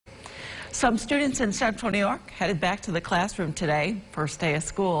Some students in Central New York headed back to the classroom today, first day of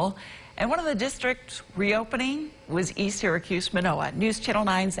school. And one of the districts reopening was East Syracuse Minoa. News Channel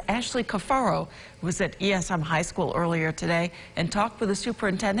 9's Ashley Cafaro was at ESM High School earlier today and talked with the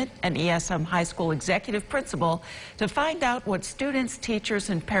superintendent and ESM High School executive principal to find out what students, teachers,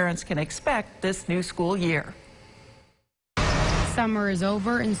 and parents can expect this new school year. Summer is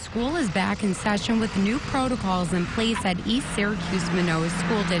over and school is back in session with new protocols in place at East Syracuse Minoa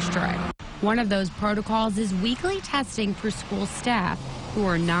School District. One of those protocols is weekly testing for school staff who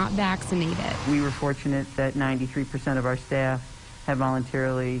are not vaccinated. We were fortunate that 93% of our staff have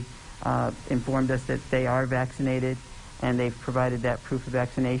voluntarily informed us that they are vaccinated, and they've provided that proof of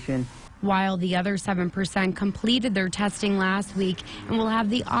vaccination. While the other 7% completed their testing last week and will have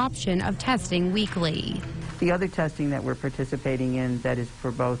the option of testing weekly. The other testing that we're participating in that is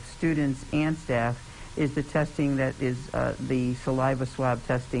for both students and staff is the testing that is the saliva swab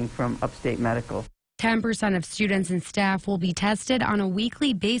testing from Upstate Medical. 10% of students and staff will be tested on a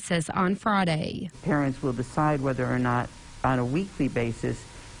weekly basis on Friday. Parents will decide whether or not on a weekly basis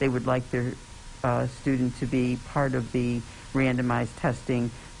they would like their student to be part of the randomized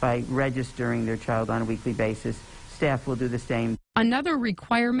testing by registering their child on a weekly basis. Staff will do the same. Another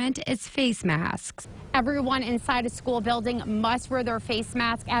requirement is face masks. Everyone inside a school building must wear their face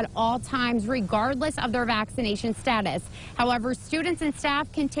mask at all times, regardless of their vaccination status. However, students and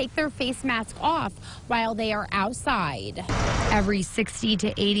staff can take their face mask off while they are outside. Every 60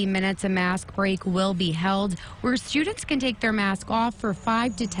 to 80 minutes, a mask break will be held where students can take their mask off for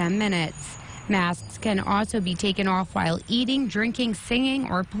 5 to 10 minutes. Masks can also be taken off while eating, drinking, singing,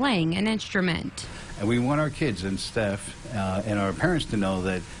 or playing an instrument. And we want our kids and staff and our parents to know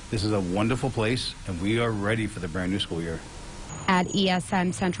that this is a wonderful place and we are ready for the brand new school year. At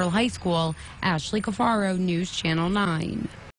ESM Central High School, Ashley Cafaro, News Channel 9.